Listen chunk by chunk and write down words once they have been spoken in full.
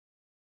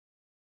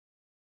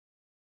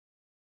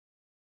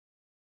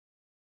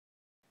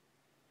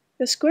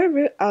The square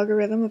root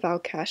algorithm of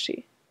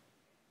al-Kashi.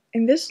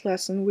 In this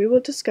lesson, we will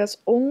discuss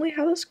only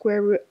how the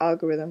square root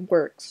algorithm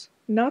works,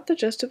 not the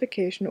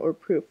justification or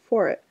proof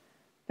for it.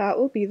 That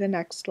will be the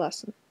next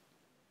lesson.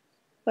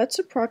 Let's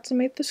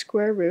approximate the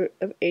square root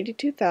of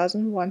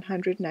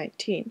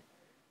 82,119.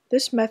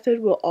 This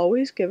method will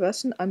always give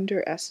us an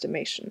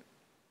underestimation.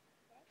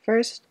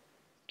 First,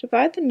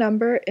 divide the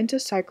number into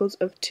cycles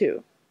of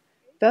 2.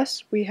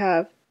 Thus, we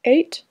have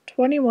 8,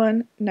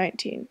 21,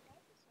 19.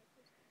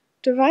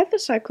 Divide the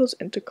cycles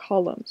into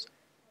columns.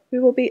 We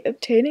will be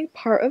obtaining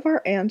part of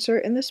our answer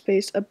in the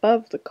space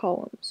above the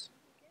columns.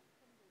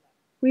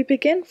 We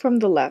begin from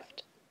the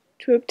left.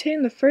 To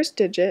obtain the first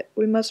digit,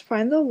 we must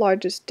find the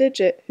largest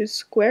digit whose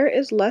square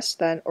is less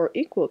than or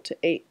equal to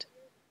 8.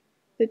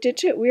 The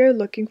digit we are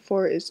looking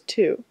for is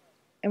 2,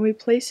 and we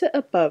place it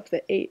above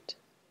the 8.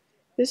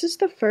 This is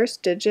the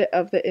first digit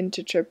of the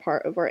integer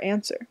part of our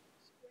answer.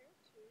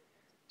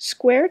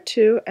 Square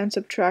 2 and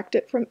subtract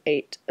it from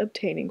 8,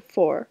 obtaining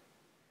 4.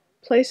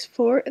 Place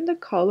 4 in the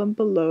column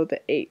below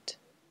the 8.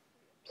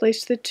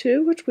 Place the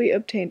 2 which we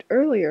obtained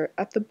earlier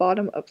at the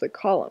bottom of the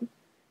column.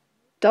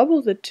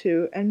 Double the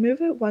 2 and move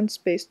it one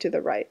space to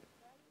the right.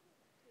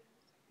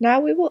 Now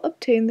we will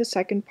obtain the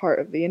second part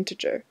of the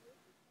integer.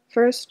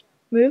 First,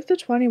 move the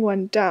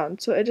 21 down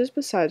so it is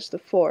beside the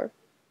 4.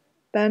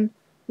 Then,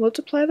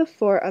 multiply the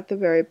 4 at the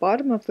very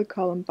bottom of the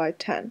column by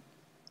 10.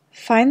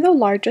 Find the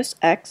largest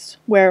x,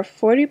 where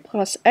 40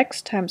 plus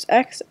x times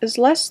x is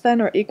less than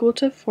or equal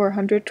to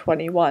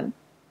 421.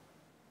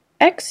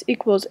 X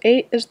equals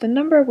 8 is the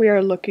number we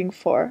are looking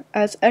for,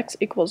 as x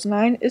equals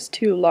 9 is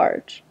too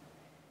large.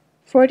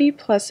 40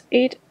 plus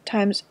 8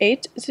 times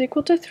 8 is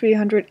equal to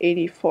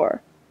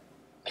 384.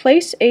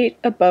 Place 8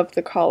 above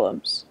the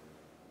columns.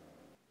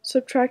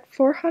 Subtract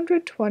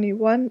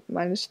 421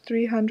 minus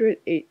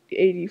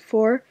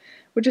 384,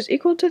 which is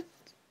equal to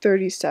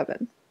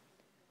 37.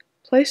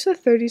 Place the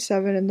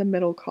 37 in the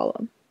middle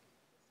column.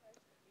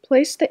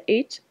 Place the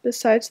 8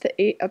 besides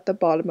the 8 at the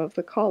bottom of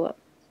the column.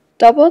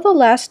 Double the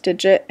last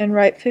digit and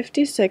write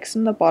 56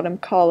 in the bottom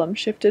column,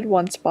 shifted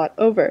one spot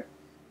over.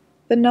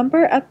 The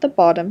number at the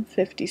bottom,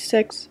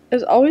 56,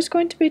 is always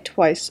going to be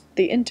twice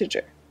the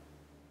integer.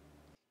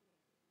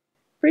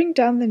 Bring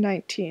down the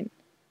 19.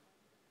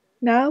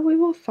 Now we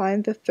will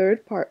find the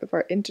third part of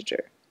our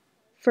integer.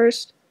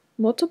 First,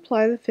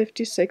 multiply the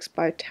 56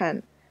 by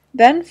 10.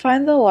 Then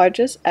find the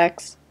largest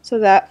x, so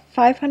that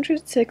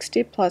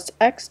 560 plus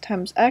x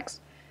times x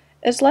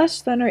is less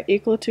than or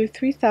equal to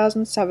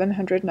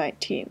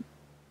 3,719.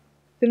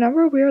 The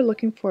number we are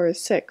looking for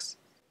is 6.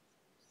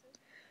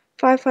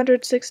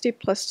 560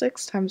 plus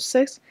 6 times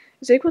 6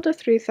 is equal to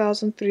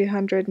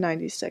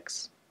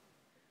 3,396.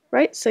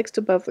 Write 6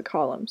 above the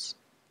columns.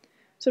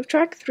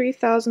 Subtract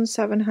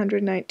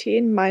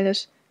 3,719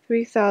 minus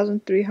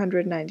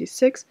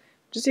 3,396,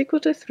 which is equal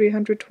to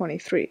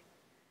 323.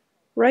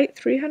 Write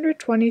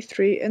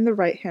 323 in the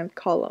right-hand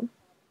column.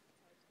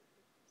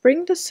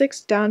 Bring the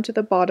 6 down to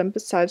the bottom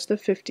besides the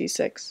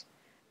 56.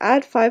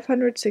 Add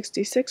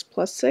 566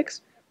 plus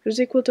 6, which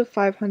is equal to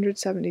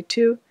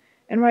 572,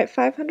 and write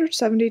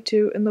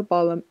 572 in the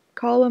bottom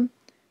column,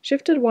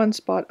 shifted one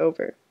spot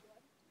over.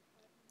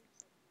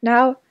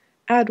 Now,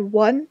 add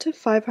 1 to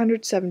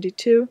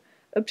 572,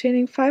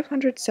 obtaining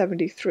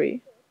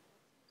 573.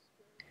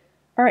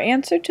 Our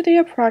answer to the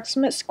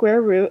approximate square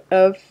root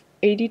of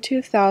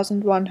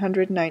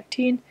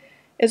 82,119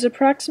 is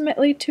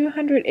approximately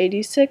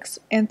 286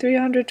 and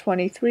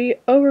 323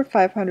 over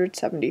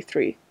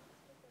 573.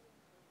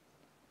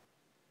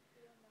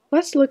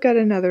 Let's look at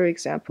another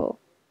example.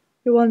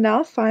 We will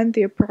now find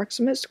the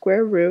approximate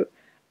square root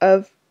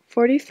of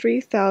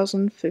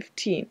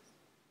 43,015.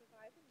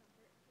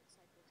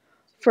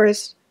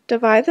 First,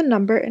 divide the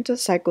number into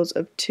cycles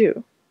of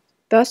 2.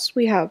 Thus,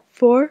 we have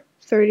 4,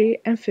 30,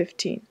 and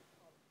 15.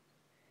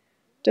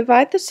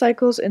 Divide the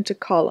cycles into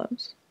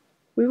columns.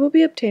 We will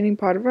be obtaining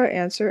part of our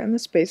answer in the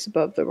space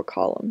above the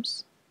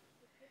columns.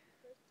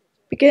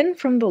 Begin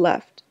from the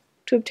left.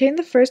 To obtain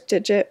the first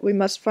digit, we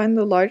must find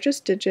the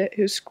largest digit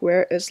whose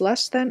square is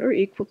less than or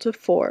equal to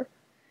 4.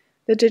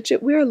 The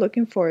digit we are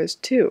looking for is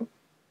 2,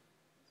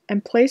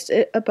 and place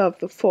it above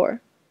the 4.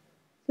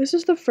 This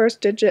is the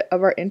first digit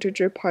of our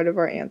integer part of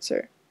our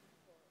answer.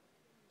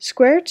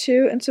 Square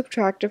 2 and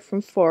subtract it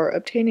from 4,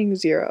 obtaining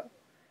 0.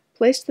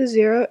 Place the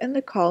 0 in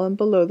the column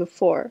below the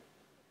 4.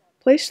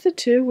 Place the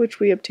 2 which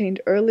we obtained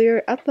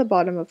earlier at the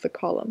bottom of the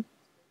column.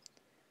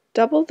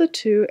 Double the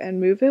 2 and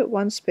move it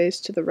one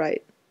space to the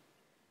right.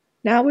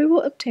 Now we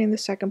will obtain the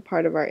second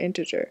part of our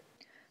integer.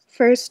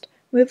 First,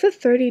 move the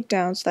 30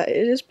 down so that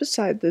it is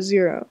beside the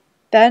 0.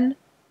 Then,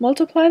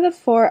 multiply the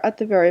 4 at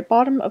the very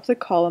bottom of the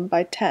column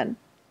by 10.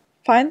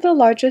 Find the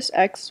largest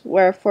x,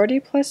 where 40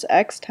 plus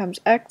x times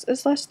x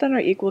is less than or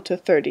equal to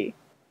 30.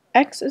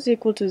 X is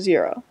equal to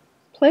 0.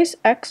 Place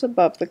x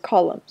above the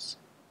columns.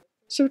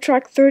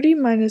 Subtract 30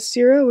 minus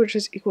 0, which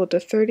is equal to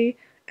 30,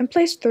 and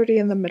place 30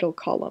 in the middle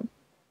column.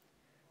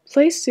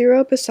 Place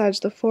 0 besides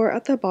the 4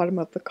 at the bottom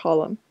of the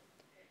column.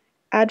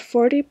 Add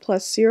 40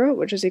 plus 0,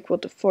 which is equal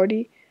to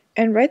 40,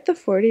 and write the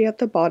 40 at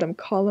the bottom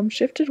column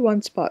shifted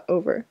one spot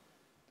over.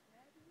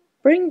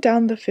 Bring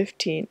down the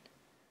 15.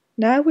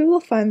 Now we will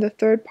find the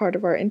third part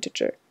of our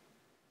integer.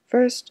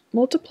 First,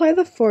 multiply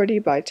the 40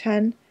 by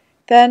 10,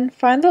 then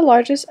find the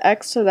largest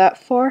x so that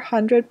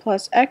 400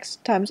 plus x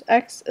times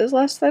x is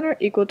less than or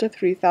equal to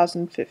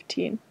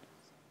 3015.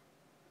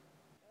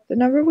 The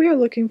number we are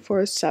looking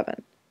for is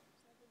 7.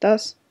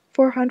 Thus,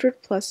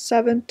 400 plus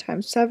 7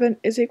 times 7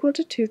 is equal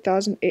to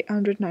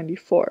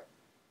 2894.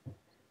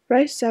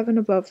 Write 7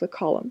 above the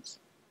columns.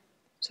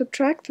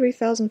 Subtract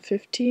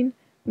 3015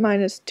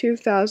 minus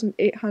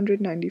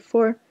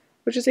 2894,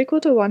 which is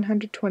equal to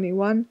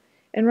 121,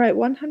 and write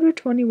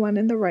 121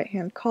 in the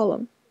right-hand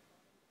column.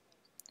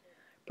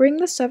 Bring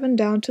the 7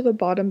 down to the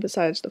bottom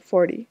besides the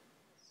 40.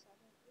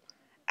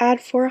 Add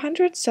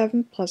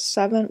 407 plus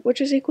 7,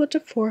 which is equal to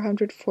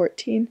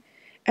 414,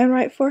 and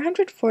write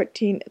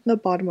 414 in the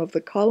bottom of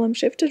the column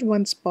shifted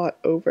one spot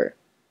over.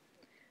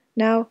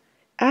 Now,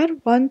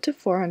 add 1 to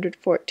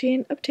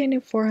 414,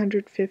 obtaining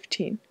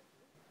 415.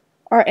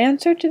 Our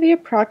answer to the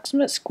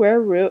approximate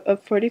square root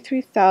of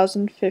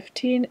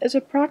 43,015 is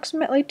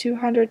approximately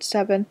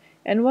 207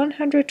 and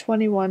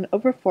 121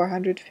 over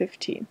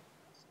 415.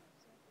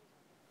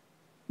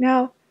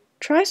 Now,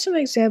 try some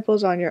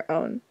examples on your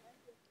own.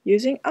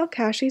 Using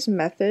al-Kashi's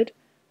method,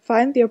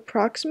 find the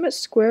approximate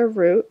square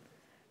root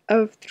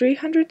of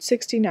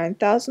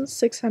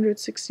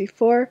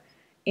 369,664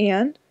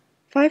 and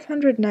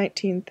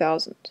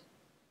 519,000.